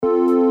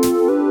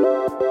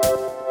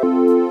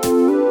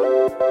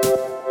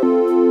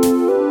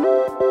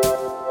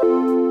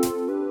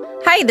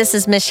Hi, this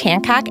is Mish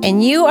Hancock,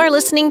 and you are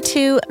listening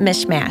to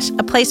Mishmash,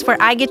 a place where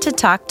I get to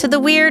talk to the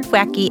weird,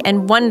 wacky,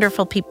 and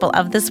wonderful people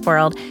of this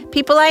world,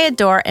 people I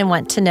adore and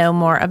want to know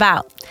more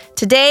about.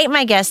 Today,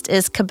 my guest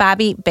is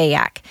Kababi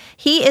Bayak.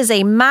 He is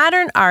a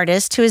modern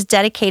artist who is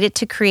dedicated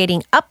to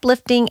creating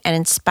uplifting and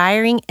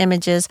inspiring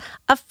images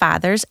of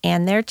fathers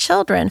and their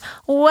children.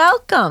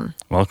 Welcome.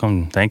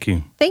 Welcome. Thank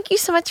you. Thank you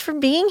so much for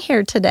being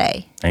here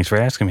today. Thanks for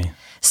asking me.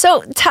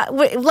 So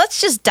let's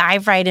just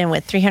dive right in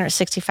with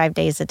 365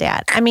 Days of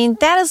Dad. I mean,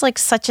 that is like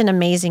such an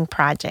amazing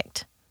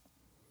project.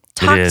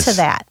 Talk to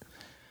that.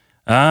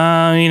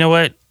 You know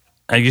what?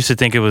 I used to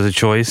think it was a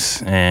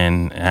choice,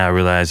 and I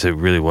realized it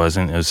really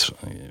wasn't. It was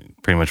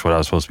pretty much what I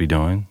was supposed to be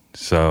doing.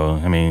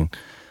 So, I mean,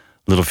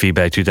 little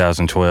feedback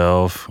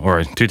 2012,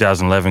 or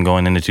 2011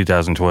 going into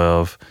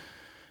 2012,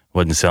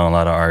 wasn't selling a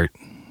lot of art,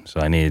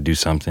 so I needed to do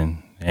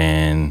something.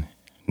 And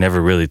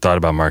never really thought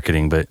about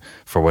marketing, but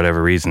for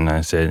whatever reason,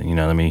 I said,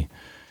 let me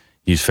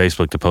use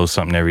Facebook to post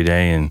something every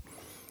day. And,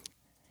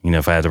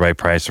 if I had the right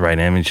price, the right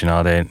image and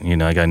all that,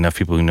 I got enough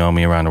people who know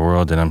me around the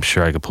world that I'm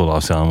sure I could pull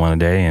off selling one a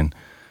day. And,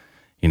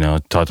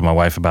 talked to my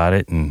wife about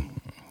it.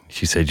 And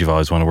she said, you've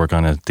always wanted to work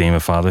on a theme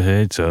of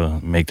fatherhood, so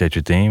make that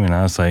your theme. And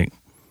I was like,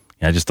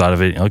 I just thought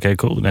of it. Okay,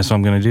 cool. That's what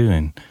I'm going to do.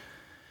 And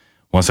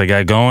once I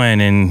got going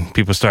and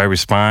people started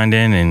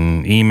responding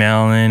and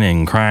emailing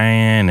and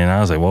crying, and I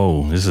was like,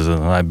 whoa, this is a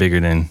lot bigger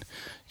than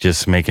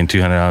just making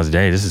 $200 a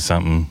day. This is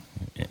something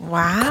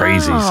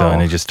crazy. So,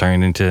 and it just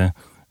turned into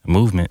a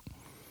movement.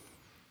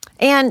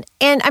 And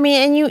I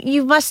mean, and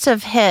you must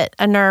have hit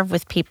a nerve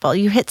with people.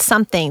 You hit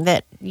something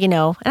that, and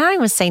I don't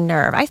even say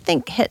nerve. I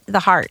think hit the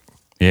heart.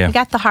 Yeah. You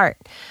got the heart.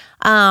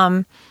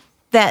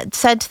 That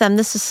said to them,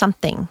 this is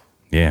something.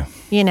 Yeah.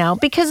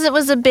 Because it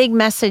was a big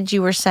message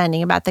you were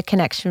sending about the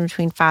connection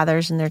between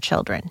fathers and their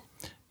children.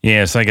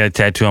 Yeah, so I got a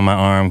tattoo on my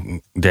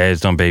arm,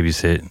 dads don't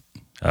babysit.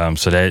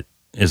 So that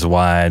is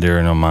why there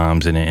are no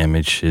moms in the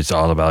image. It's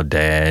all about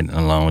dad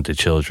alone with the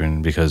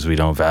children, because we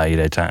don't value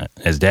that time.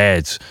 As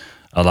dads,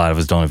 a lot of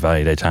us don't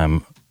value that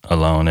time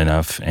alone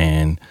enough.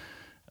 And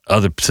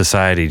other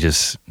society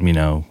just,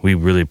 we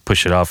really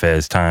push it off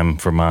as time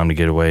for mom to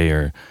get away,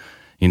 or,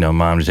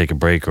 mom to take a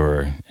break,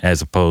 or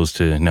as opposed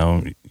to,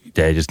 no,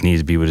 dad just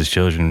needs to be with his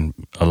children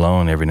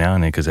alone every now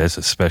and then, because that's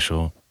a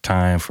special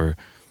time for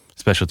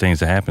special things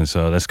to happen.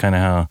 So that's kind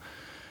of how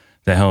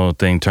that whole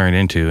thing turned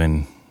into.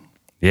 And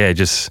yeah,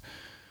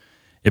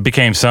 it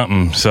became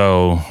something.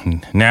 So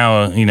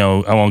now,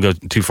 I won't go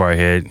too far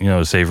ahead,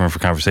 to save room for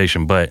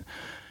conversation, but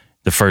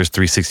the first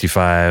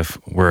 365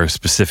 were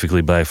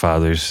specifically Black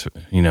fathers,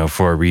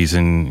 for a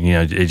reason.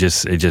 It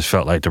just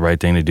felt like the right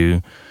thing to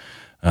do.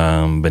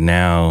 But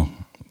now,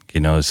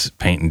 it's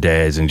painting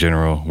dads in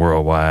general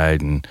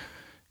worldwide, and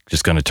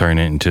just going to turn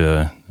it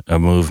into a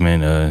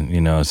movement.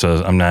 So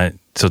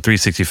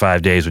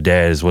 365 Days with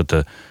Dad is what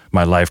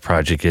my life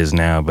project is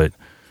now. But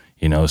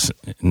it's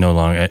no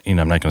longer. I'm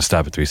not going to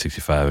stop at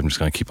 365. I'm just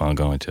going to keep on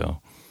going till.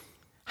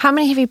 How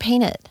many have you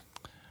painted?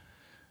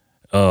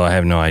 Oh, I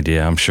have no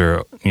idea. I'm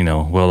sure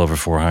well over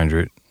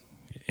 400,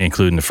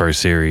 including the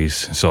first series.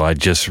 So I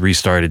just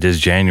restarted this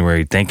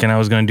January thinking I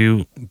was going to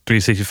do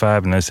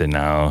 365, and I said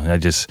no.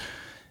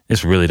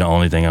 It's really the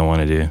only thing I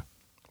want to do.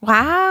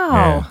 Wow.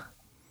 Yeah.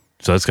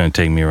 So it's going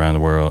to take me around the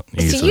world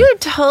easily. So you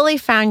totally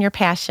found your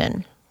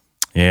passion.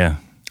 Yeah.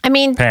 I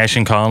mean,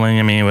 passion,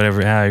 calling,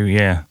 whatever.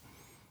 Yeah.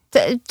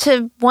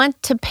 To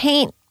want to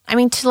paint,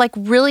 to like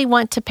really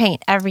want to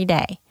paint every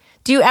day.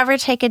 Do you ever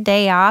take a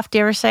day off? Do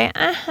you ever say,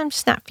 I'm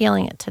just not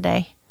feeling it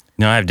today?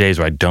 No, I have days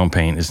where I don't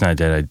paint. It's not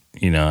that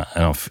I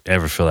don't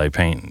ever feel like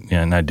painting.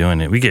 Yeah, not doing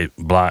it. We get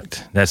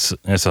blocked. That's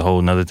a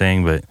whole nother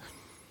thing. But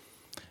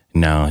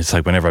no, it's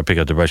like whenever I pick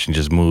up the brush and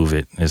just move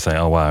it, it's like,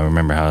 oh wow, I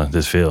remember how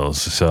this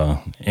feels. So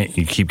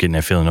you keep getting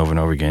that feeling over and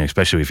over again,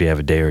 especially if you have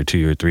a day or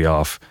two or three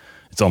off.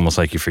 It's almost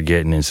like you're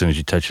forgetting. And as soon as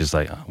you touch it, it's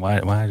like,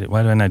 why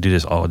do I not do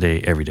this all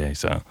day, every day?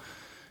 So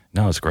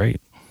no, it's great.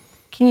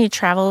 Can you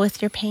travel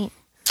with your paint?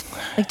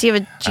 Like, do you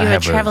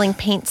have a traveling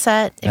paint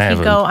set if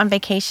you go on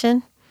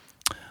vacation?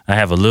 I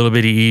have a little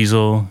bitty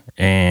easel,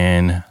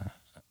 and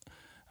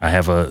I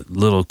have a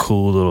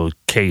cool little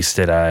case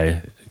that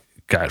I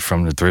got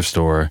from the thrift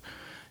store,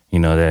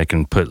 that I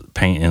can put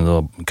paint in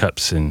little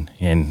cups, and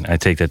I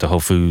take that to Whole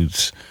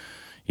Foods,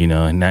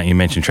 and now you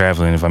mentioned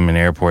traveling. If I'm in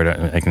the airport,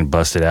 I can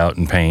bust it out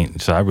and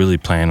paint. So I really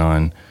plan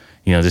on,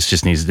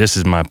 this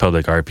is my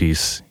public art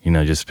piece,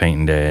 just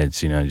painting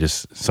dads,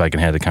 just so I can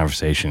have the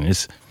conversation.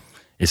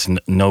 It's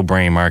no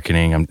brain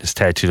marketing. It's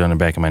tattooed on the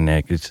back of my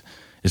neck.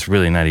 It's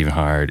really not even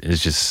hard.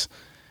 It's just,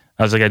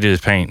 I was like, I do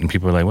this paint, and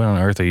people are like, what on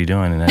earth are you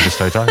doing? And I just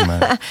started talking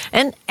about it.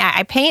 And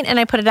I paint and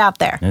I put it out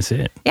there. That's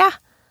it. Yeah.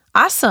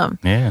 Awesome.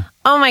 Yeah.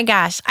 Oh my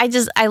gosh.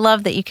 I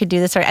love that you could do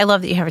this. I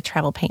love that you have a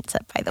travel paint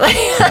set, by the way.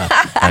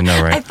 I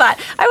know, right?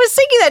 I was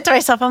thinking that to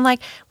myself. I'm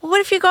like, well,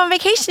 what if you go on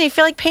vacation and you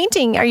feel like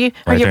painting? Are you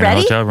there ready? In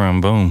the hotel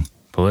room, boom,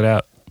 pull it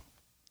out.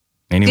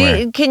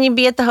 Anywhere. Can you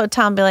be at the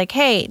hotel and be like,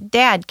 hey,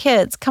 Dad,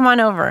 kids, come on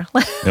over.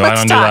 No, I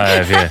don't do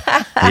live.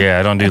 Yeah. Yeah,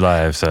 I don't do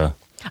live. So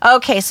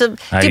Okay, so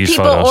I do use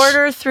people photos.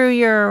 order through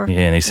your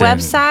and they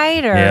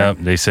website? Or? Yeah,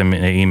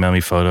 they email me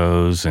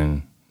photos,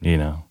 and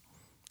I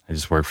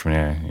just work from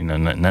there.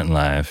 Nothing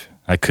live.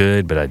 I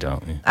could, but I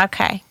don't.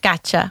 Okay,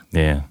 gotcha.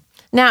 Yeah.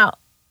 Now,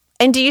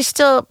 and do you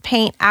still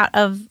paint out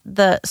of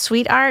the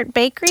Sweet Art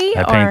Bakery?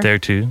 I paint there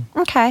too.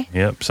 Okay.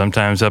 Yep.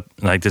 Sometimes up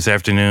like this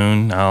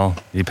afternoon, I'll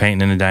be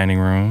painting in the dining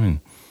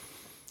room,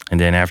 and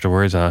then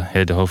afterwards I'll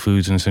head to Whole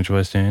Foods in the Central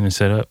West End and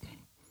set up.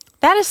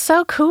 That is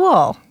so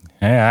cool.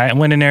 Yeah, I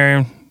went in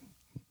there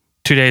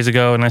 2 days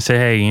ago and I said,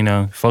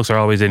 hey, folks are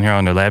always in here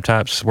on their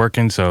laptops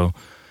working, so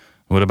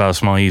what about a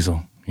small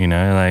easel?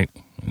 Like,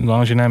 as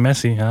long as you're not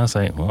messy. I was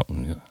like, well,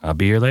 I'll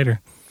be here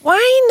later.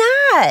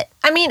 Why not?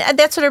 I mean,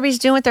 that's what everybody's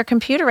doing with their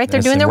computer, right?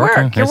 They're doing their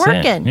work. You're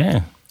working.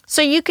 Yeah.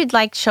 So you could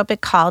like show up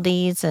at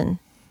Caldi's and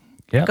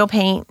go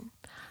paint.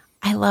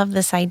 I love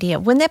this idea.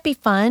 Wouldn't that be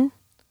fun?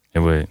 It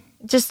would.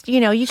 Just,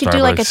 you could do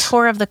like a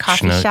tour of the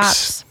coffee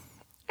shops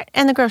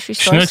and the grocery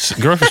stores.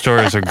 Schnucks, grocery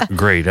stores are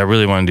great. I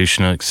really want to do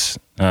Schnucks.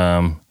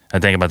 I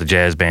think about the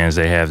jazz bands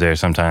they have there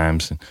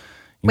sometimes.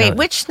 Wait,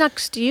 which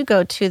Schnucks do you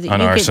go to that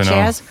you Arsenal. Get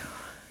jazz?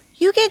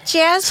 You get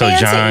jazz so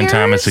bands John at yours?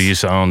 Thomas, who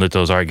used to own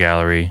Lithos Art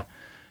Gallery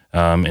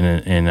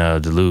in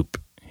the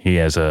Loop, he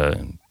has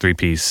a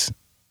 3-piece.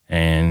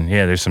 And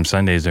yeah, there's some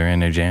Sundays they're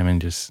in there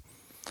jamming. So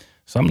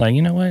I'm like,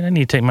 you know what? I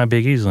need to take my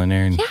big easel in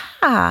there and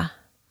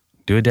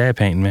do a dad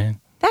painting,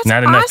 man. That's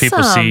Not enough people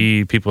awesome.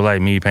 see people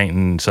like me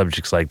painting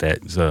subjects like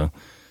that. So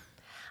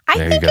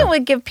I think it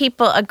would give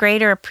people a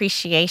greater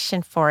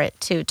appreciation for it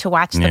to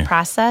watch the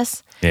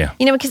process. Yeah.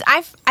 Because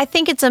I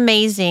think it's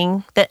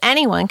amazing that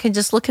anyone can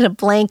just look at a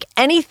blank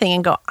anything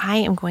and go, I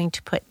am going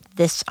to put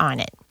this on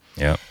it.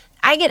 Yeah.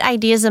 I get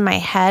ideas in my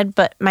head,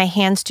 but my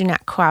hands do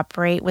not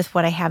cooperate with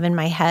what I have in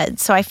my head.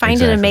 So I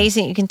find it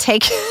amazing you can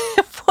take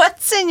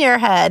what's in your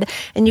head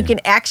and you can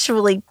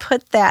actually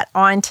put that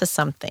onto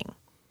something.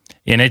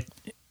 And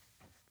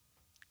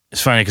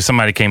it's funny because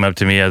somebody came up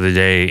to me the other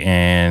day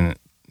and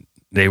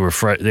they were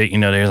they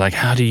were like,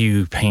 how do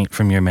you paint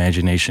from your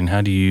imagination?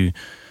 How do you?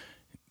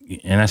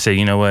 And I said,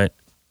 you know what?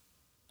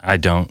 I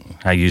don't.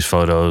 I use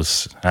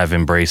photos. I've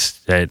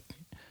embraced that.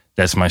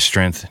 That's my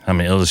strength. I'm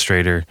an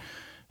illustrator,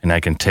 and I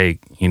can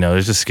take.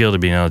 There's a skill to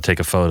being able to take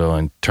a photo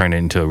and turn it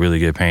into a really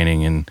good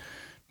painting in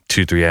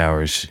 2-3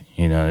 hours.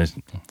 I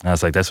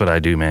was like, that's what I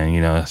do,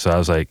 man. So I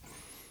was like,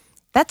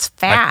 that's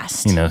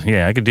fast.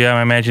 I could do that in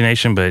my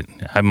imagination, but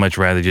I'd much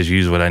rather just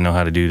use what I know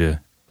how to do to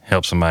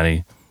help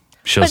somebody,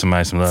 show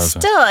somebody some love.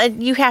 Still,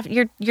 you have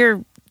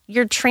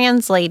you're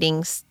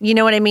translating. You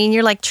know what I mean?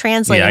 You're like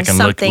translating. Yeah, I can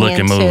something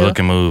look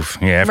and move.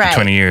 Yeah, after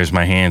 20 years,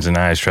 my hands and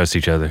eyes trust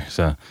each other.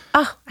 So.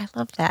 Oh, I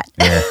love that.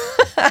 Yeah.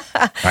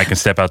 I can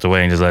step out the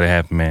way and just let it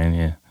happen, man.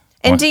 Yeah.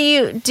 And do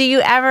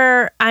you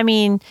ever? I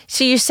mean,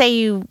 so you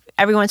say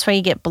every once in a while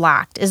you get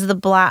blocked.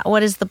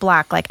 What is the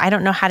block? Like, I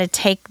don't know how to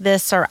take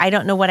this, or I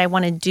don't know what I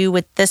want to do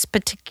with these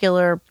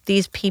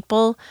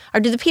people. Or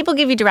do the people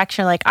give you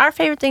direction? Like, our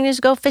favorite thing is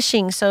go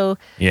fishing. So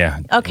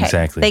yeah, okay,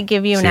 exactly. They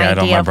give you an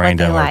idea my of brain what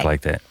they doesn't like. work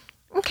like that.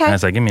 Okay. And I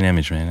was like, give me an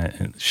image,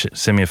 man.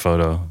 Send me a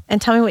photo.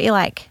 And tell me what you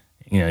like.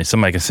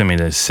 Somebody can send me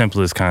the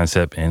simplest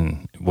concept,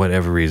 and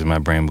whatever reason, my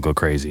brain will go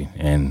crazy,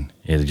 and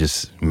it'll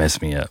just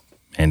mess me up,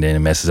 and then it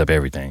messes up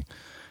everything.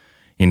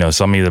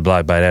 So I'm either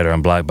blocked by that, or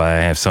I'm blocked by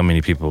I have so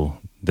many people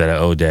that I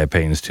owe dad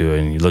paintings to,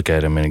 and you look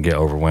at them and get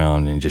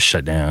overwhelmed and just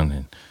shut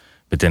down.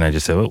 But then I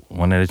just said,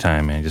 one at a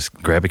time, man. Just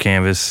grab a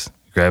canvas,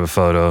 grab a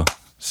photo,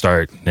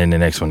 start, then the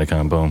next one to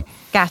come, boom.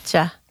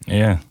 Gotcha.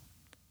 Yeah.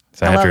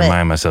 So I have to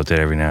remind myself that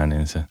every now and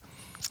then. So.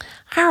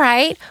 All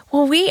right.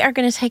 Well, we are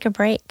going to take a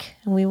break,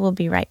 and we will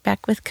be right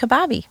back with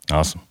Kababi.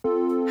 Awesome.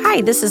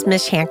 Hi, this is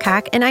Mish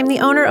Hancock, and I'm the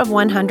owner of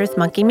 100th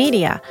Monkey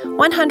Media.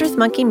 100th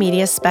Monkey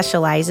Media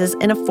specializes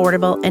in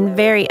affordable and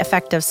very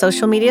effective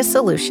social media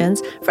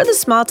solutions for the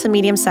small to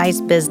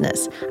medium-sized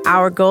business.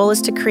 Our goal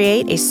is to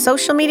create a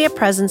social media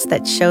presence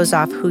that shows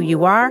off who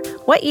you are,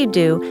 what you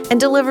do, and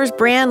delivers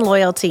brand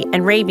loyalty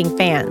and raving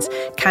fans.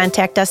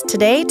 Contact us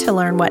today to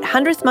learn what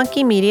 100th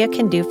Monkey Media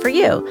can do for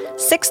you.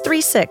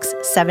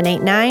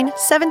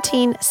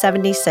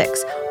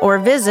 636-789-1776 or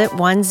visit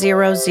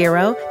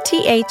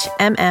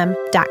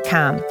 100thmm.com.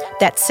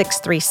 That's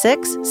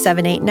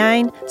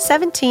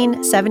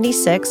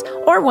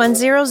 636-789-1776 or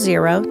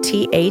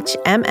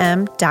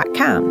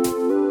 100thmm.com.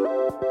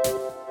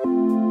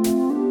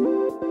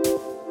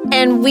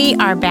 And we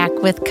are back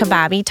with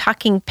Kababi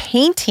talking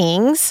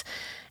paintings.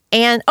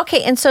 And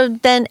so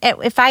then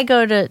if I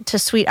go to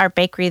Sweet Art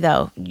Bakery,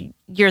 though,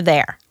 you're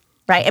there,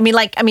 right? I mean,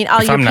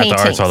 all your paintings. The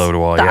art's all over the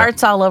wall. The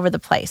art's all over the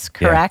place,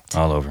 correct?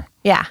 Yeah, all over.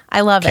 Yeah, I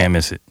love it. Can't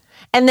miss it.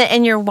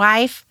 And your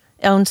wife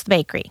owns the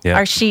bakery,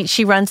 or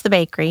she runs the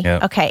bakery.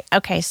 Yep.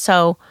 Okay.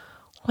 So,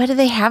 what do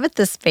they have at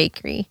this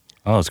bakery?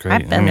 Oh, it's great.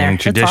 I've been there.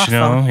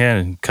 Traditional, awesome.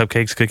 yeah.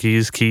 Cupcakes,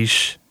 cookies,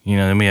 quiche.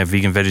 Then we have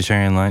vegan,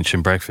 vegetarian lunch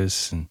and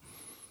breakfast, and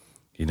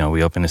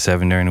we open at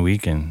 7 during the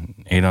week and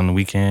 8 on the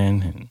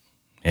weekend. And,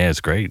 yeah, it's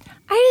great.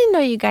 I didn't know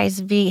you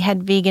guys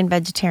had vegan,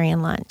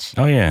 vegetarian lunch.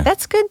 Oh yeah,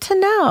 that's good to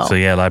know. So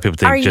yeah, a lot of people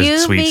think are just you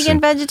sweets.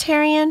 Vegan,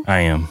 vegetarian? I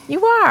am.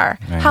 You are.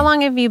 How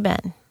long have you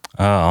been?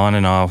 On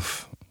and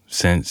off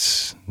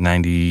since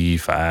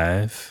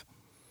 95.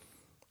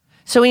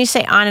 So when you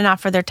say on and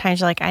off, are there times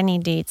you're like, I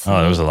need to eat some Oh,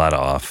 there meat? was a lot of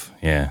off,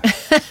 yeah.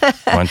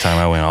 One time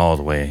I went all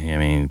the way. I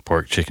mean,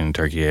 pork, chicken,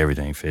 turkey,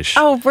 everything, fish.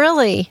 Oh,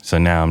 really? So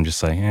now I'm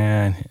just like,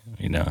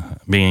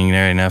 being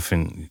there enough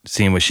and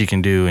seeing what she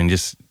can do and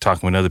just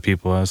talking with other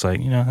people, I was like,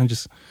 I'm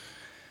just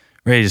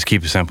ready to just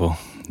keep it simple,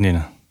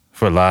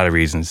 for a lot of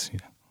reasons.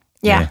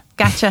 Yeah.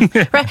 Gotcha.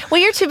 Right. Well,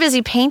 you're too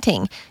busy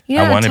painting. You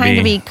don't have time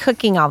to be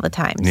cooking all the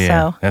time. Yeah,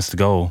 so that's the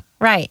goal.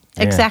 Right.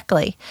 Yeah.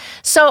 Exactly.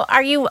 So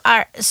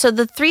so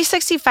the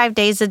 365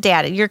 days of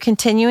dad, you're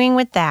continuing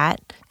with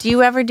that. Do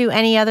you ever do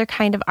any other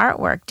kind of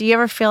artwork? Do you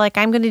ever feel like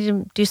I'm going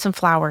to do some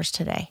flowers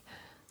today?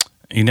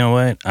 You know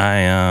what?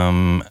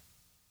 I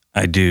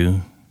do.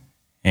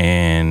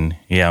 And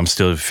yeah, I'm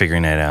still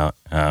figuring that out.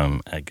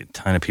 A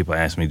ton of people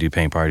ask me to do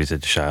paint parties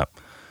at the shop.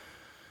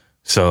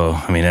 So,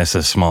 I mean, that's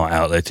a small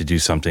outlet to do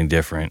something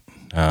different.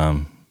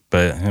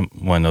 But I'm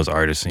one of those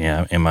artists,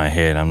 in my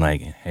head, I'm like,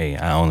 hey,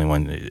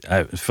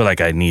 I feel like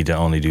I need to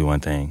only do one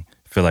thing.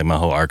 I feel like my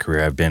whole art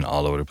career, I've been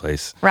all over the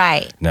place.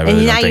 Right. And,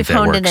 really now you've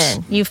honed it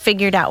in. You've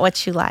figured out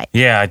what you like.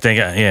 Yeah, I think,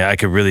 I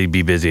could really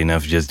be busy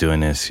enough just doing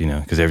this,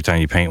 because every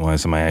time you paint one,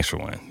 somebody asks for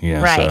one,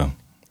 Right. So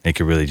it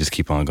could really just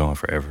keep on going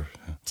forever.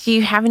 Do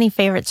you have any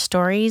favorite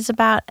stories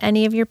about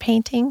any of your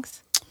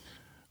paintings?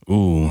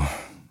 Ooh.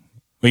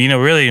 Well,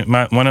 really,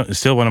 one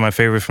of my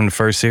favorites from the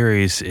first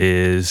series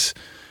is,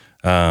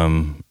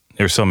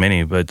 there's so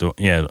many, but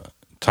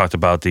talked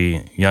about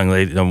the young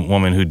lady, the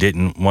woman who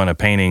didn't want a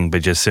painting,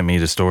 but just sent me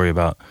the story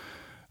about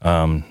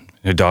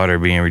her daughter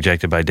being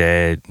rejected by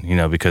dad,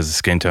 because of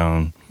skin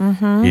tone,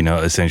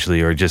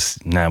 essentially, or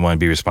just not want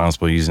to be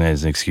responsible, using it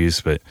as an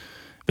excuse. But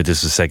this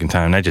is the second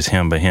time, not just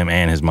him, but him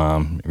and his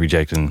mom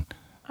rejecting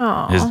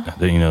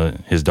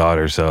his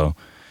daughter. So,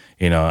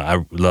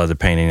 I love the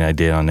painting I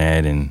did on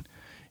that, and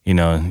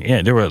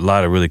there were a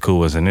lot of really cool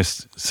ones, and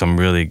there's some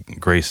really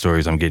great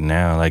stories I'm getting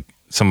now, like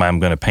somebody I'm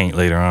going to paint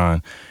later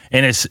on.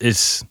 And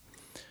it's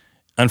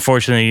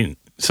unfortunately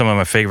some of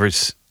my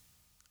favorites.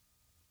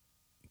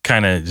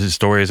 The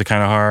stories are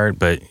kind of hard,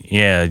 but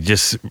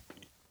just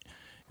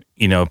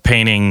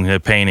painting the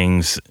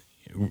paintings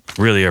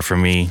really are for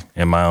me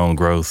and my own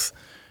growth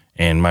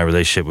and my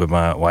relationship with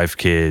my wife,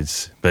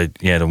 kids. But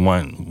the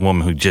one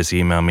woman who just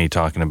emailed me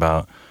talking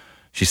about,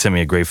 she sent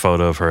me a great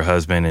photo of her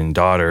husband and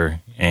daughter,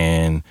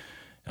 and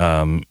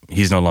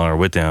he's no longer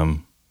with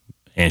them.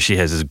 And she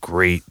has this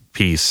great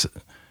piece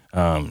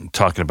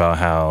talking about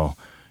how,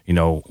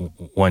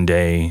 one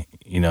day,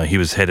 he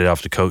was headed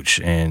off to coach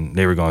and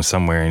they were going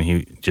somewhere, and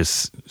he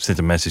just sent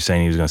a message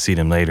saying he was going to see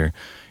them later.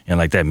 And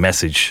like that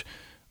message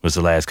was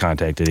the last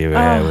contact that he ever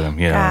had with him.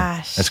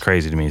 Gosh. That's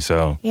crazy to me.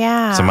 So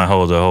yeah. So the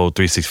whole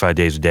 365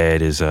 days of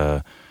dad is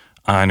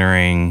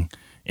honoring,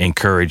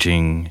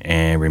 encouraging,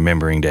 and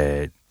remembering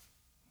dad.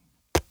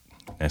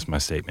 That's my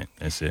statement.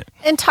 That's it.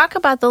 And talk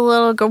about the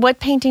little girl. What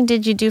painting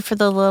did you do for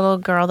the little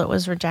girl that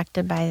was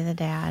rejected by the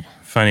dad?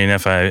 Funny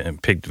enough, I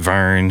picked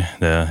Vern,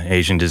 the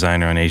Asian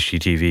designer on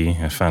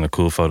HGTV. I found a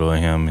cool photo of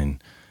him,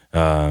 and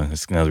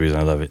that's another reason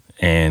I love it.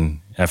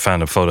 And I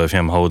found a photo of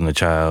him holding the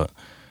child,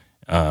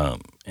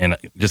 and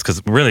just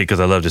because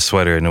I loved his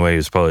sweater and the way he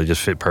was posed, it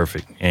just fit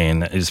perfect.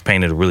 And I just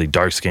painted a really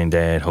dark-skinned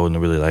dad holding a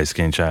really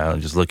light-skinned child,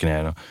 and just looking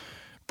at him.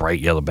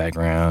 Bright yellow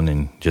background,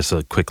 and just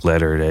a quick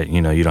letter that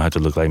you don't have to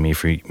look like me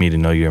for me to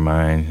know you're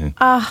mine. And,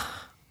 I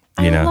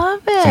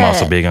love it. I'm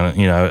also big on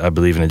I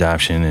believe in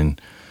adoption,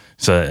 and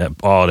so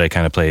all that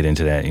kind of played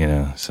into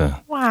that. So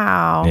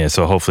wow. Yeah,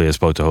 so hopefully it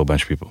spoke to a whole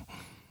bunch of people.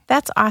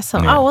 That's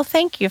awesome. Yeah. Oh, well,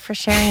 thank you for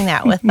sharing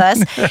that with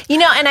us.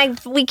 And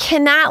we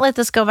cannot let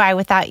this go by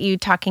without you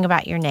talking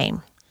about your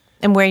name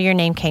and where your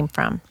name came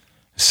from.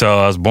 So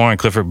I was born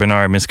Clifford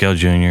Bernard Miskell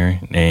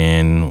Jr.,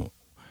 and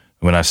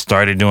when I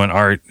started doing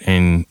art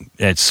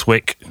at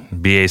SWIC,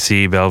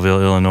 BAC,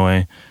 Belleville,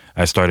 Illinois,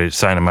 I started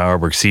signing my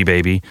artwork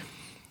C-Baby.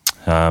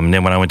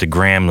 Then when I went to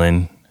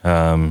Grambling,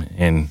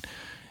 and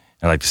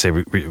I like to say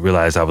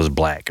realized I was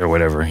black or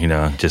whatever,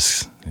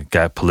 just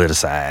got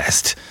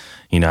politicized.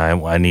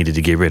 I needed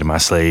to get rid of my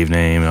slave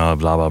name and all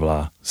blah, blah,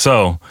 blah.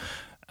 So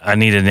I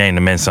needed a name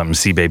that meant something.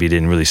 C-Baby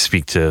didn't really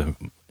speak to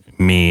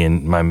me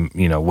and my,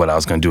 what I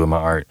was going to do with my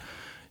art.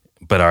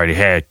 But I already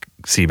had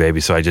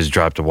C-Baby, so I just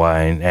dropped a Y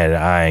and added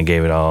an I and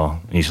gave it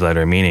each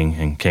letter a meaning,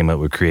 and came up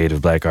with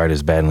Creative Black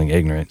Artists Battling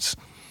Ignorance.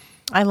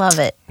 I love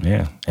it.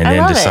 Yeah. And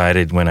then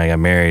decided when I got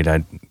married,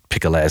 I'd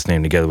pick a last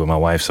name together with my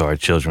wife so our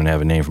children would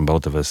have a name from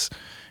both of us.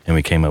 And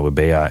we came up with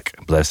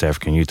Bayak, Blessed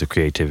African Youth of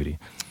Creativity.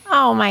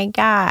 Oh, my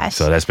gosh.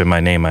 So that's been my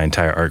name my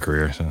entire art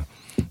career. So.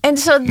 And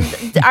so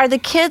are the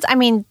kids,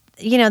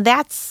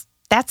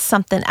 that's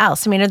something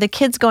else. Are the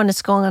kids going to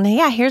school and,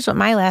 here's what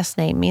my last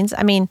name means?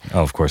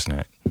 Oh, of course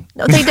not.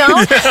 No, they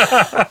don't?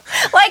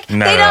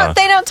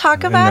 They don't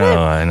talk about it?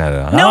 No, not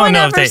at all. No one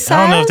ever says?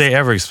 I don't know if they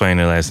ever explain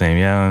their last name.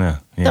 Yeah, I don't know.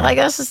 Yeah. They're like,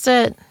 that's just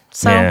it.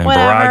 So, yeah,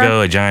 whatever.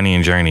 Barago, Ajani,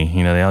 and Journey.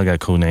 They all got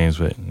cool names,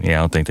 but I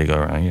don't think they go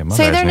around. Yeah,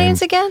 Say their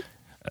names again?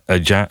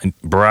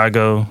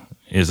 Barago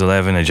is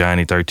 11,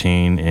 Ajani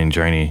 13, and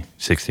Journey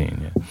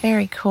 16. Yeah.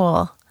 Very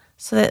cool.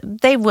 So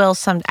that they will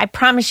I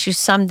promise you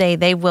someday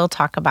they will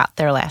talk about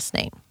their last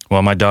name.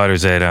 Well, my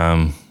daughter's at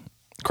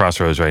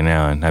Crossroads right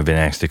now, and I've been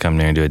asked to come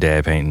there and do a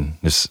dad painting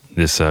this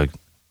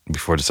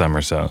before the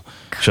summer, so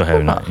she'll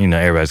have,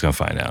 everybody's going to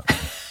find out.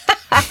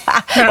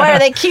 Why are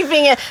they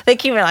keeping it? They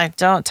keep it like,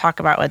 don't talk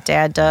about what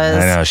Dad does.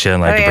 I know, she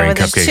doesn't like to bring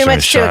cupcakes from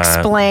the shop. Too much to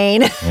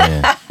explain.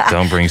 Yeah,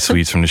 don't bring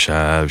sweets from the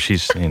shop.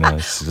 She's,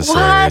 it's just what?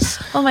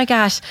 hilarious. Oh my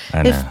gosh.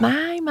 If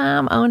my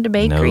mom owned a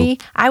bakery,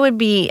 I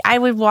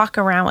would walk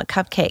around with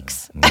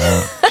cupcakes.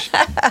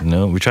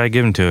 No, we try to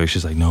give them to her.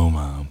 She's like, no,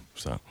 Mom.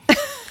 So.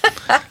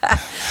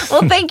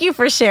 Well, thank you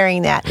for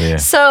sharing that. Yeah.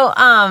 So,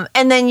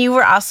 and then you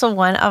were also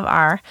one of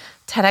our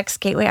TEDx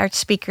Gateway Arch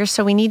speakers,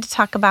 so we need to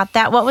talk about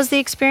that. What was the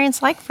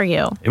experience like for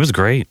you? It was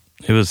great.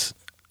 It was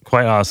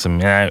quite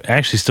awesome, and I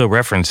actually still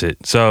reference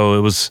it. So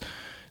it was,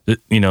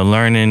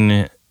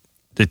 learning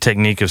the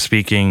technique of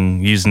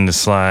speaking, using the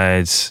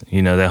slides,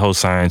 that whole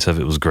science of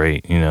it was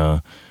great.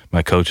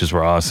 My coaches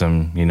were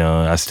awesome.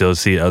 I still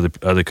see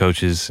other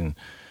coaches and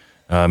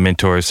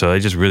mentors, so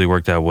it just really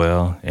worked out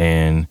well.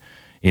 And,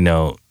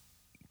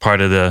 part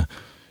of the,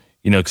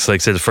 because like I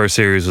said, the first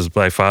series was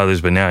Black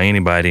Fathers, but now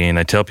anybody. And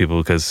I tell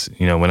people because,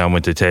 when I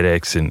went to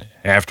TEDx and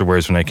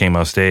afterwards when I came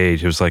off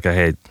stage, it was like I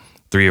had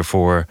 3 or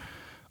 4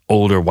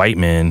 older white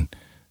men.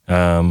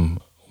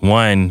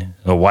 One,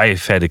 a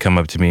wife had to come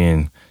up to me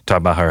and talk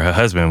about how her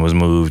husband was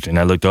moved. And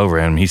I looked over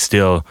at him. He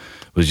still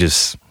was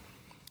just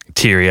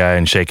teary-eyed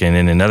and shaking.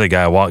 And another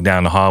guy walked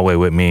down the hallway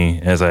with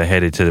me as I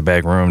headed to the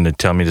back room to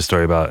tell me the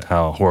story about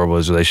how horrible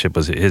his relationship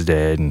was with his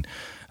dad. And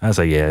I was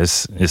like, yeah,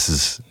 this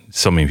is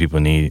so many people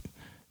need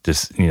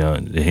this,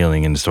 the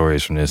healing and the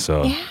stories from this.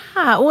 So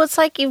yeah, well, it's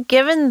like you've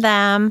given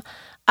them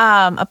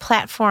a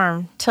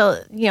platform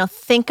to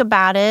think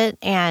about it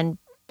and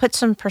put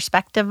some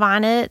perspective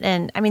on it,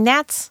 and I mean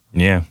that's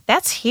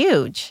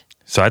huge.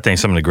 So I think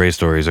some of the great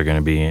stories are going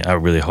to be. I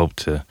really hope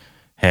to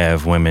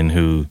have women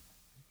who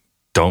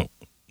don't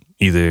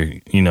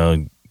either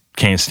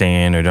can't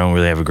stand or don't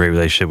really have a great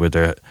relationship with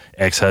their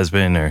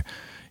ex-husband or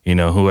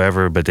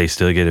whoever, but they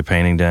still get a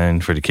painting done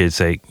for the kids'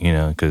 sake.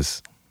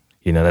 Because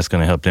that's going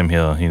to help them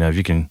heal. If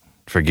you can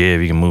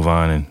forgive, you can move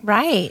on. And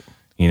right.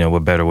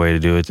 What better way to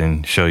do it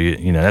than show you,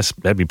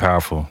 that'd be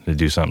powerful to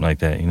do something like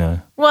that,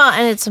 Well,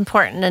 and it's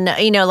important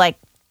to know, like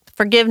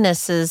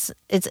forgiveness it's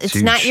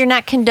huge. Not, you're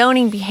not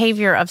condoning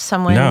behavior of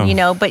someone,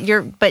 no. but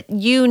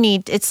you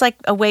need, it's like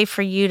a way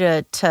for you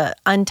to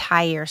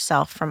untie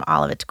yourself from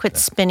all of it, to quit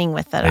spinning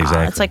with it exactly.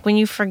 all. It's like when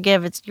you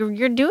forgive,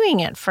 you're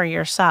doing it for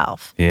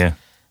yourself. Yeah.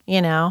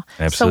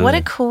 Absolutely. So what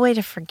a cool way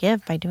to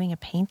forgive by doing a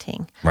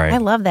painting. Right. I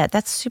love that.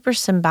 That's super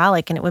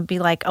symbolic, and it would be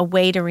like a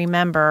way to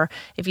remember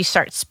if you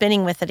start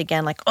spinning with it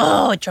again, like,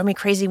 oh, it drove me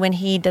crazy when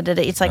he did it.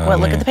 It's like,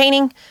 look at the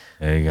painting.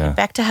 There you go. Get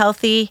back to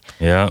healthy.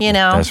 Yeah.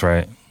 That's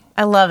right.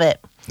 I love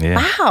it. Yeah.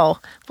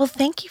 Wow. Well,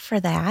 thank you for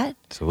that.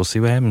 So we'll see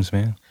what happens,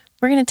 man.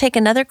 We're going to take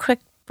another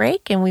quick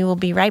break, and we will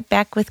be right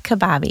back with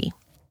Kababi.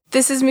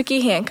 This is Mickey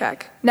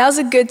Hancock. Now's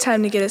a good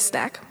time to get a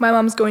snack. My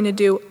mom's going to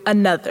do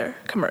another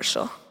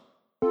commercial.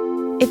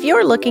 If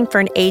you're looking for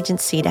an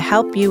agency to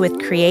help you with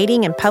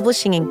creating and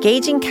publishing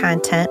engaging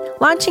content,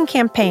 launching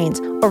campaigns,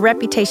 or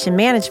reputation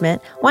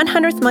management,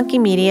 100th Monkey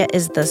Media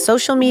is the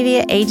social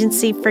media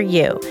agency for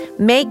you.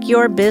 Make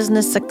your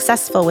business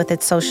successful with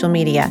its social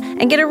media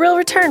and get a real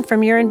return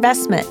from your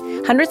investment.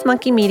 100th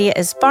Monkey Media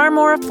is far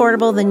more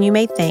affordable than you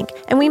may think,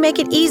 and we make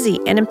it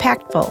easy and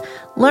impactful.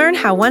 Learn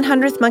how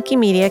 100th Monkey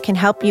Media can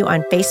help you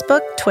on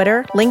Facebook,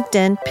 Twitter,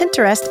 LinkedIn,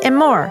 Pinterest, and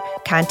more.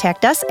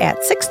 Contact us at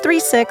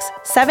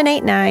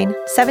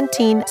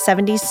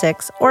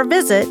 636-789-1776 or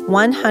visit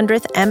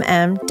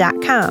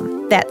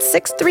 100thmm.com. That's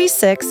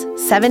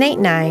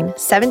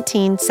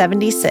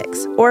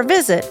 636-789-1776 or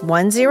visit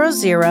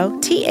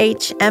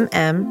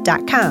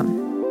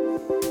 100thmm.com.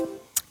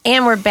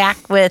 And we're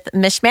back with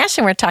Mishmash,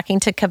 and we're talking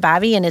to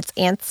Kababi, and it's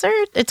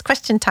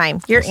question time.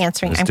 You're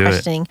answering. I'm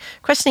questioning.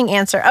 Questioning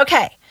answer.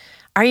 Okay.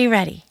 Are you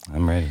ready?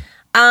 I'm ready.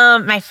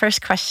 My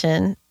first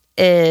question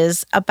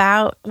is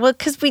about,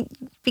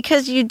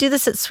 because you do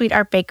this at Sweet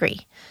Art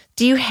Bakery.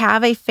 Do you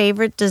have a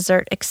favorite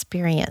dessert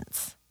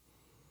experience?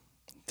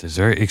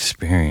 Dessert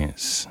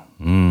experience.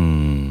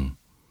 I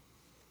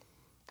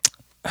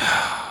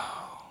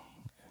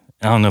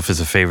don't know if it's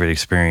a favorite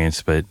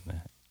experience, but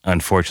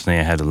unfortunately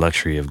I had the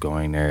luxury of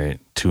going there at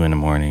 2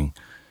 a.m.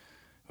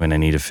 when I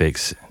need a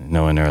fix,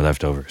 knowing there are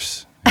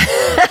leftovers.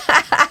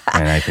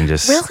 And I can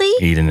just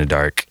eat in the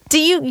dark. Do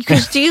you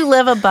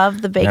live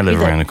above the bakery? I live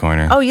around the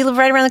corner. Oh, you live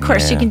right around the corner,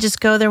 so you can just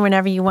go there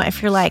whenever you want.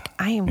 If you're like,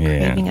 I am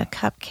craving a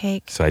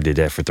cupcake. So I did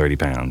that for 30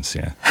 pounds,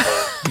 yeah.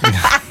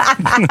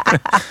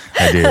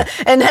 I did.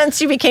 And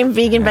hence you became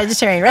vegan,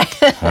 vegetarian,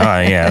 right?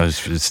 Yeah,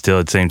 it's still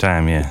at the same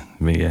time, yeah.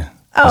 But yeah.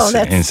 Oh,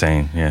 that's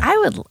insane, yeah.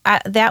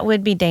 That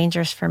would be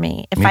dangerous for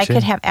me. If I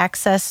could have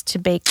access to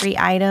bakery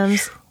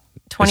items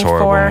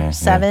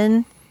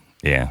 24/7.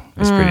 Yeah,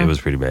 it was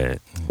pretty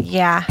bad.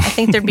 Yeah, I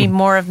think there'd be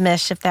more of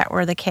Mish if that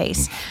were the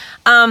case.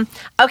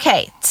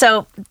 Okay,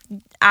 so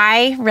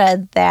I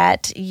read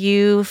that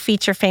you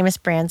feature famous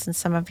brands in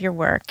some of your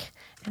work,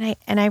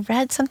 And I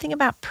read something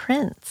about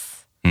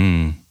Prince.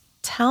 Mm.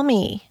 Tell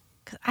me,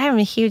 'cause I am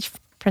a huge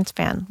Prince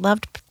fan.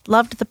 Loved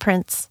the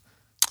Prince.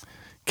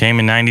 Came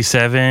in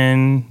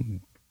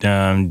 97,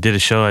 did a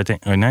show, I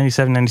think, or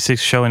 97,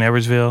 96 show in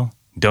Edwardsville.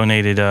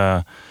 Donated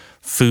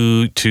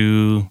food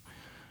to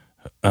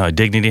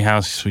Dignity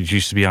House, which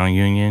used to be on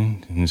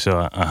Union. And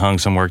so I hung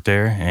some work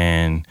there.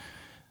 And,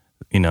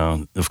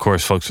 of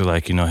course, folks were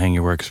like, hang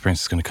your work because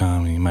Prince is going to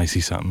come and you might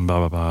see something,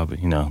 blah, blah, blah.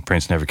 But,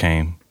 Prince never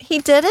came. He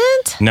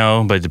didn't?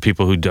 No, but the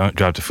people who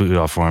dropped the food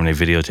off for him, they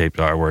videotaped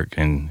the artwork.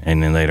 And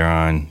then later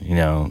on,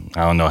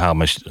 I don't know how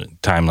much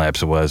time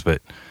lapse it was,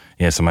 but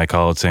yeah, somebody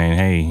called saying,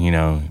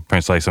 hey,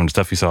 Prince liked some of the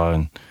stuff he saw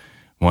and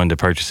wanted to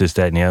purchase this,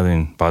 that, and the other,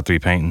 and bought 3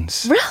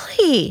 paintings.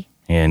 Really?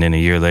 And then a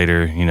year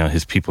later,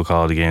 his people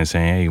called again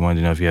saying, hey, you wanted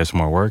to know if you had some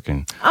more work.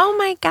 And oh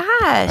my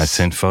gosh. I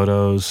sent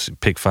photos,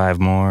 picked 5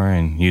 more,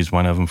 and used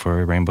one of them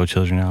for a Rainbow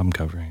Children album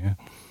cover. Yeah.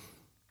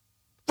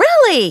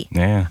 Really?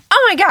 Yeah.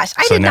 Oh my gosh.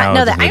 I So did not now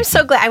know that. the- I'm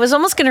so glad. I was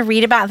almost going to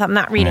read about it. I'm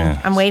not reading.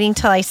 Yeah. I'm waiting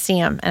till I see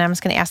him, and I'm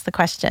just going to ask the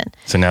question.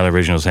 So now the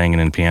original's hanging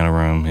in the piano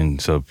room,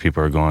 and so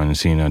people are going and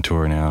seeing it on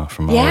tour now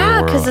from all over the Yeah,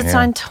 world. because it's Yeah.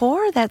 on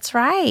tour. That's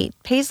right.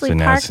 Paisley So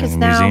now Park it's in is the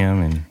now.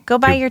 museum. And Go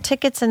buy people- your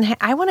tickets, and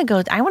I want to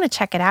go. I want to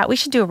check it out. We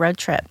should do a road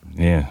trip.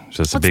 Yeah,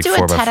 so it's a Let's big do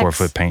a 4x4 TEDx.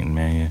 foot painting,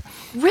 man.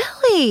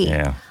 Really?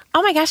 Yeah.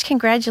 Oh my gosh!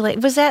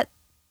 Congratulate. Was that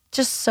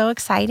just so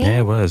exciting? Yeah,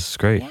 it was. It's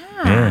great.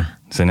 Yeah.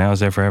 So now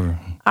it's there forever.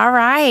 All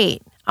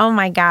right. Oh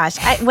my gosh!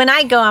 When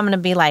I go, I'm going to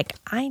be like,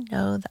 I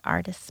know the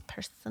artist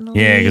personally.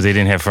 Yeah, because they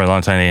didn't have, for a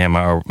long time, they had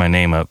my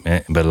name up.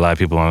 But a lot of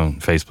people on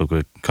Facebook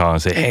would call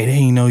and say, hey, they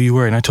didn't know you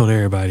were. And I told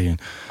everybody.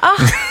 And Oh,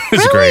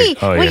 It's really?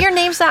 great. Oh, Well, yeah. your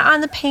name's not on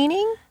the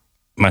painting.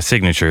 my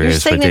signature Your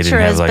is, but they signature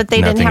didn't have is, like but they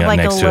didn't nothing have up like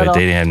a next to little- it.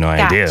 They didn't have no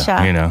Gotcha.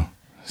 idea,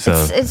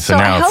 So, It's so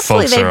now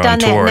hopefully folks they've are done on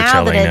that tour now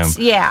telling that it's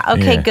them.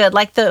 okay, Yeah. good.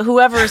 Like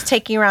whoever is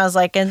taking around is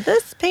like, and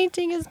this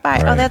painting is by.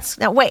 Oh, Right. that's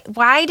now. Wait,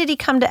 why did he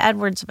come to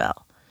Edwardsville?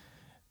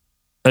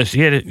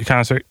 She had a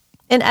concert.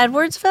 In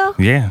Edwardsville?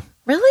 Yeah.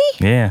 Really?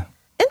 Yeah.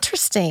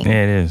 Interesting.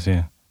 Yeah, it is.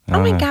 Yeah. I Oh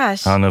don't my know.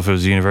 gosh. I don't know if it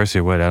was the university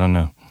or what. I don't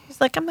know.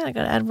 He's like, I'm gonna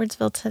go to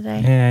Edwardsville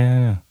today.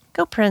 Yeah.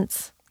 Go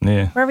Prince,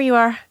 Yeah. wherever you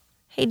are.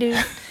 Hey, dude.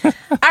 All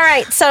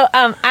right, so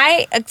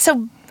I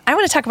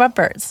want to talk about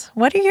birds.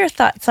 What are your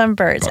thoughts on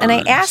birds? And I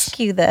ask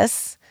you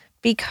this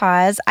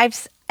because I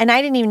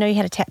didn't even know you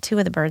had a tattoo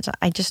of the birds.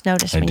 I just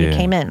noticed when you did.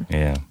 came in.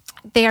 Yeah.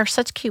 They are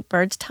such cute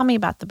birds. Tell me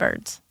about the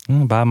birds.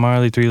 Bob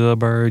Marley, 3 Little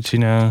Birds,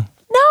 No,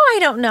 I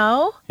don't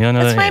know. You don't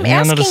know That's the- why I'm you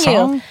don't know asking the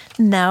song? you.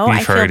 No, You've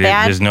I feel heard it.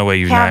 bad. There's no way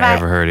you've Have not I?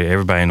 ever heard it.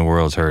 Everybody in the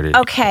world's heard it.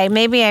 Okay,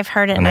 maybe I've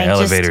heard it. On and the I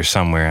elevator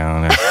somewhere. I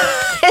don't know.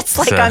 Just, it's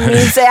like So- on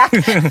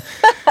Muzak.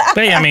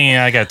 But yeah, I mean,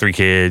 I got 3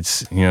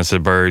 kids. So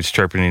birds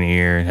chirping in the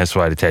ear. That's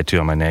why the tattoo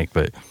on my neck.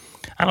 But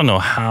I don't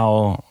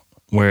know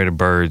where the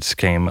birds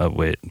came up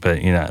with.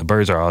 But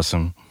birds are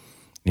awesome.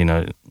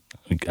 I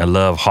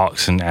love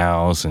hawks and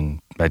owls. And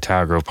by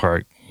Tower Grove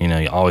Park,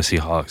 you always see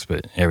hawks,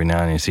 but every now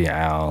and then you see an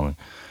owl.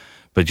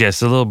 But yes,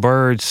 the little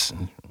birds.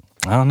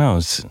 I don't know.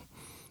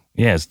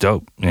 It's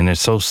dope, and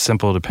it's so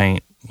simple to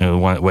paint.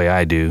 One way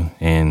I do,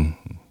 and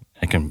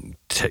I can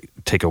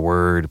take a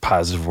word, a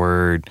positive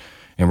word,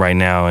 and right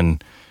now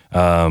and.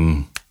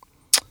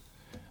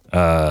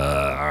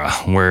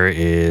 Where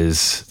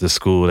is the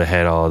school that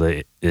had all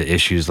the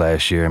issues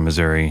last year in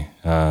Missouri?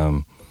 I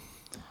On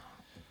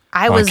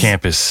was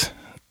campus.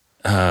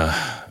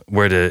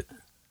 Where the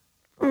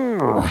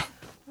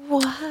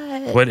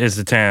what is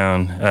the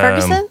town?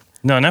 Ferguson?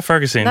 No, not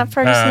Ferguson. Not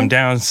Ferguson?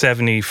 Down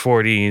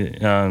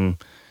 70-40.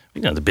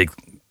 The big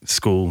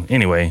school.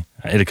 Anyway,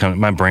 it'll come.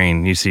 My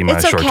brain. You see, my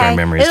It's short-term okay.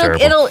 memory is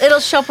terrible. It'll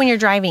show up when you're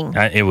driving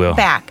It will.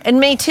 back, and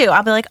me too.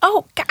 I'll be like,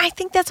 oh, I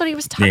think that's what he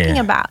was talking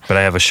about. But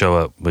I have a show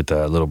up with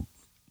little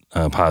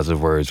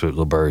positive words with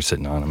little birds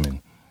sitting on them.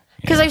 And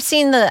Because I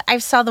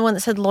saw the one that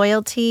said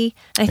loyalty,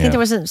 and I think Yeah. there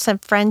was some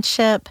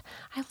friendship.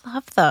 I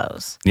love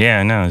those.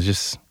 yeah, no, it's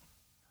just.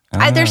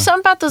 There's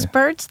something about those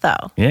birds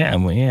though. Yeah,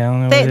 well, yeah, I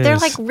don't know. They're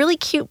like really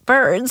cute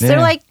birds. Yeah. They're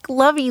like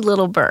lovey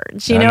little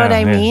birds. You know what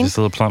I yeah, mean? Just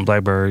a little plump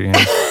black bird,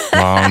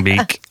 long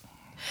beak.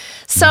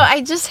 So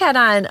I just had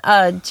on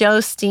Joe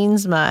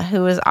Steensma,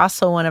 who was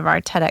also one of our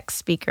TEDx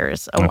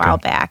speakers a while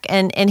back,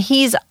 and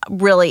he's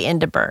really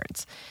into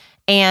birds.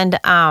 And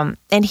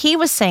he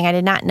was saying, I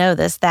did not know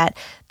this, that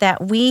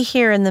we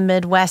here in the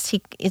Midwest,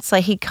 it's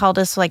like he called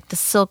us like the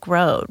Silk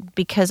Road,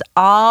 because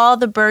all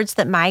the birds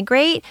that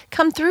migrate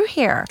come through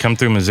here. Come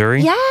through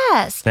Missouri?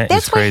 Yes, That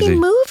that's is why he crazy.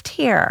 moved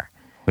here.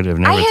 Would have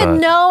never I had thought.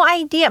 no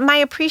idea. My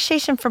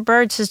appreciation for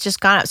birds has just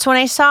gone up. So when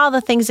I saw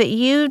the things that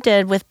you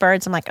did with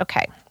birds, I'm like,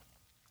 okay,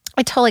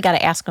 I totally got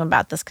to ask him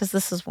about this because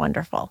this is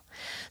wonderful.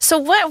 So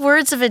what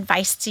words of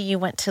advice do you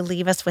want to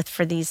leave us with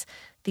for these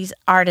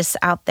artists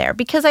out there?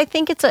 Because I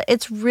think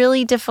it's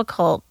really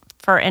difficult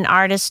for an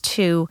artist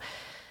to,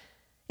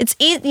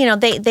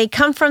 they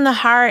come from the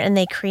heart and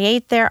they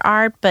create their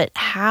art, but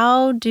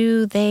how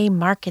do they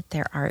market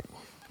their art?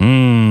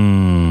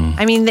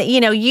 I mean,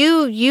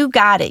 you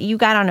got it. You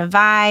got on a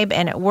vibe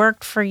and it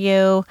worked for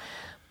you,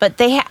 but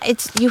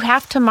you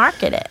have to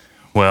market it.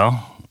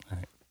 Well,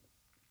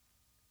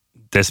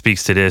 that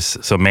speaks to this.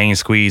 So Main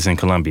Squeeze in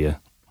Columbia,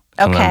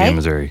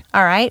 Missouri.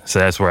 All right. So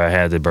that's where I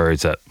had the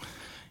birds up.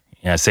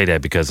 And I say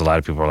that because a lot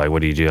of people are like,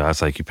 what do you do? I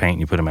was like, you paint and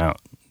you put them out.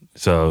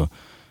 So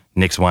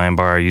Nick's Wine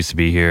Bar used to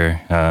be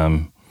here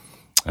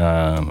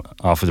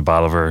off of the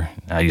Bolivar.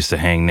 I used to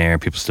hang there.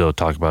 People still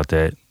talk about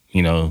that,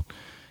 you know.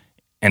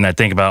 And I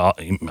think about,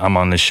 I'm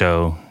on this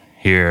show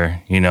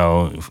here, you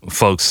know,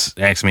 folks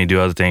ask me to do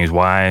other things.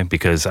 Why?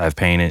 Because I've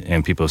painted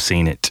and people have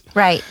seen it.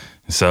 Right.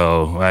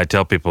 So what I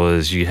tell people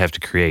is you have to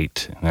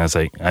create. And I was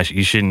like,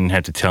 you shouldn't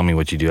have to tell me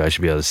what you do. I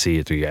should be able to see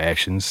it through your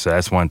actions. So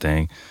that's one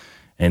thing.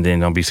 And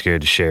then don't be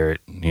scared to share it,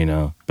 you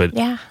know. But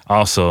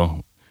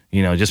also,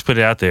 you know, just put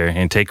it out there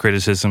and take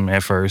criticism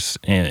at first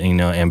and, you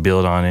know, and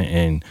build on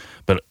it.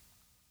 But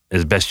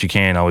as best you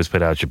can, always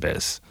put out your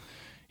best.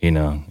 You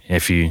know,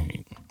 if you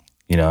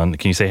know,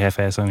 can you say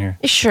half-ass on here?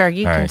 Sure,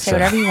 you can say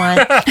whatever you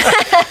want.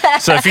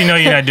 So if you know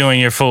you're not doing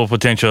your full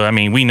potential, I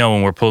mean, we know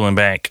when we're pulling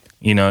back,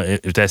 you know,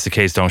 if that's the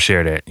case, don't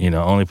share that. You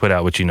know, only put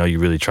out what you know you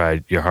really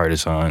tried your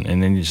hardest on,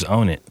 and then you just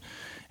own it.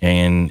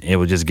 And it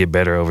will just get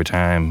better over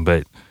time,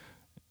 but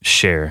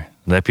share.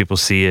 Let people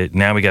see it.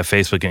 Now we got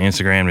Facebook and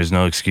Instagram. There's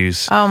no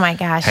excuse. Oh, my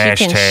gosh.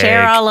 Hashtag, you can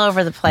share all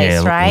over the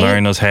place, right?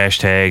 Learn those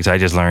hashtags. I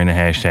just learned the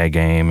hashtag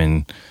game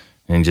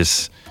and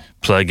just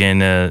plug in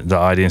the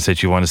audience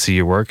that you want to see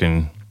your work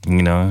and,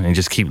 you know, and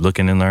just keep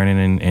looking and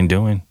learning and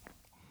doing.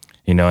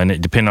 You know, and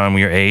it depending on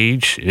your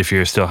age, if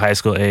you're still high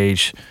school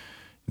age,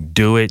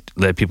 do it.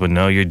 Let people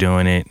know you're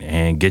doing it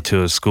and get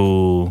to a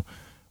school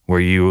where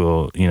you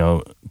will, you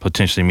know,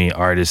 potentially meet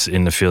artists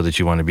in the field that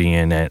you want to be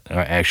in that are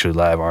actually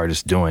live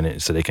artists doing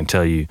it so they can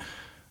tell you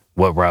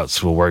what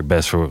routes will work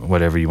best for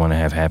whatever you want to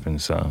have happen.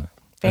 So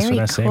that's Very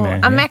what I cool. say,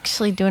 man. I'm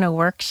actually doing a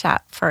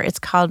workshop for it's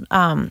called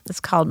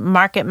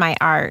Market My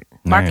Art.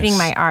 Marketing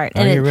My Art.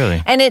 And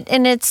really?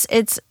 And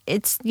it's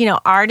you know,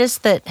 artists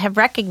that have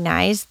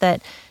recognized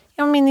that,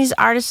 you know, I mean, these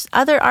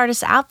other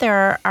artists out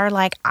there are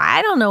like,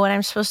 I don't know what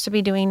I'm supposed to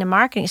be doing to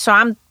marketing. So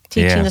I'm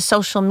teaching the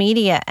social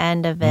media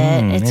end of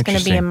it. It's going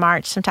to be in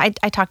March sometime.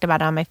 I talked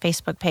about it on my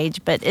Facebook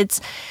page, but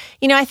it's,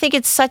 you know, I think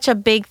it's such a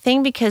big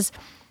thing because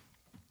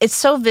it's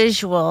so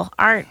visual.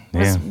 Art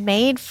was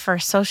made for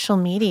social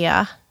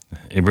media.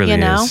 It really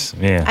is.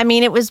 Yeah. I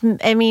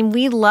mean,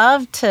 we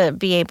love to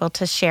be able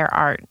to share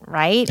art,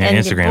 right? And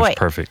Instagram's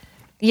perfect.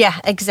 Yeah,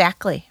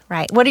 exactly.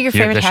 Right. What are your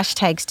favorite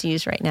hashtags to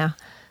use right now?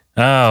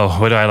 Oh,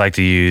 what do I like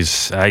to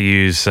use? I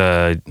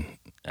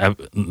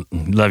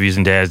love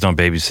using Dads Don't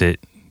Babysit,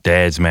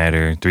 Dads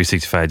Matter,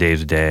 365 Days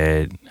with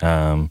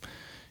Dad,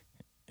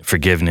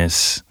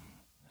 forgiveness,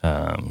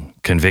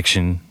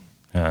 conviction.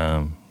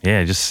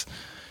 Just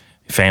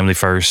family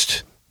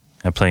first.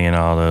 I play in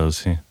all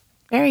those. Yeah.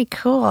 Very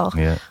cool.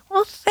 Yeah.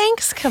 Well,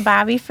 thanks,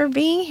 Kababi, for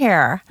being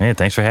here. Yeah,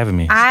 thanks for having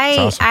me.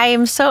 I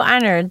am so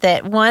honored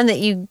that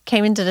you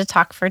came into the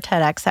Talk for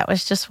TEDx. That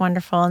was just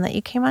wonderful. And that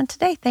you came on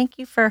today. Thank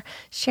you for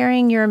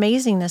sharing your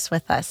amazingness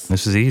with us.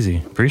 This is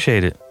easy.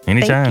 Appreciate it.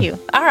 Anytime. Thank you.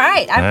 All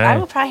right. I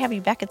will probably have you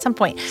back at some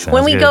point. Sounds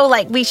when we good. go,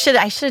 I should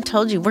have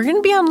told you, we're going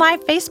to be on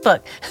live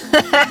Facebook.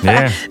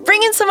 Yeah.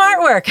 Bring in some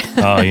artwork.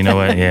 Oh, you know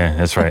what? Yeah,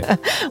 that's right.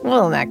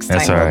 Well, next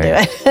That's time all we'll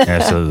right. do it.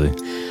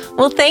 Absolutely.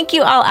 Well, thank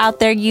you all out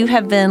there. You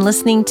have been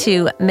listening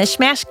to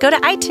Mishmash. Go to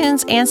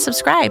iTunes and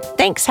subscribe.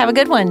 Thanks. Have a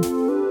good one.